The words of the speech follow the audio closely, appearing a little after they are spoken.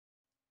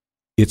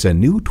It's a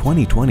new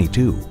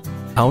 2022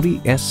 Audi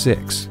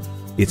S6.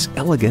 Its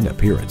elegant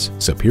appearance,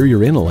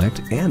 superior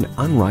intellect, and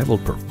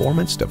unrivaled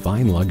performance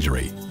define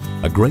luxury.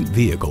 A great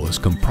vehicle is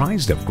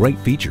comprised of great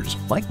features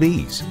like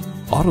these: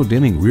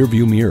 auto-dimming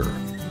rearview mirror,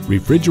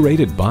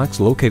 refrigerated box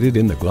located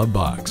in the glove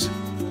box,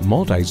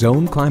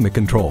 multi-zone climate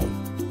control,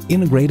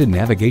 integrated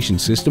navigation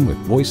system with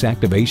voice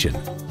activation,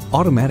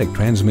 automatic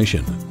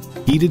transmission,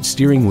 heated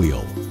steering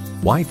wheel,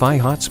 Wi-Fi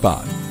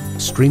hotspot,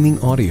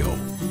 streaming audio,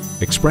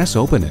 express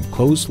open and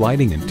closed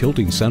sliding and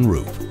tilting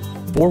sunroof,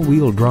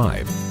 four-wheel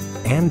drive,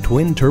 and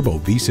twin-turbo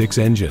V6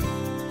 engine.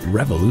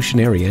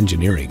 Revolutionary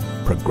engineering,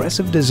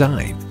 progressive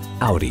design,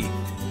 Audi.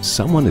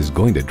 Someone is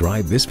going to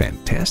drive this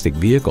fantastic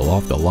vehicle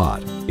off the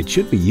lot. It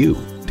should be you.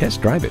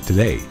 Test drive it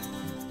today.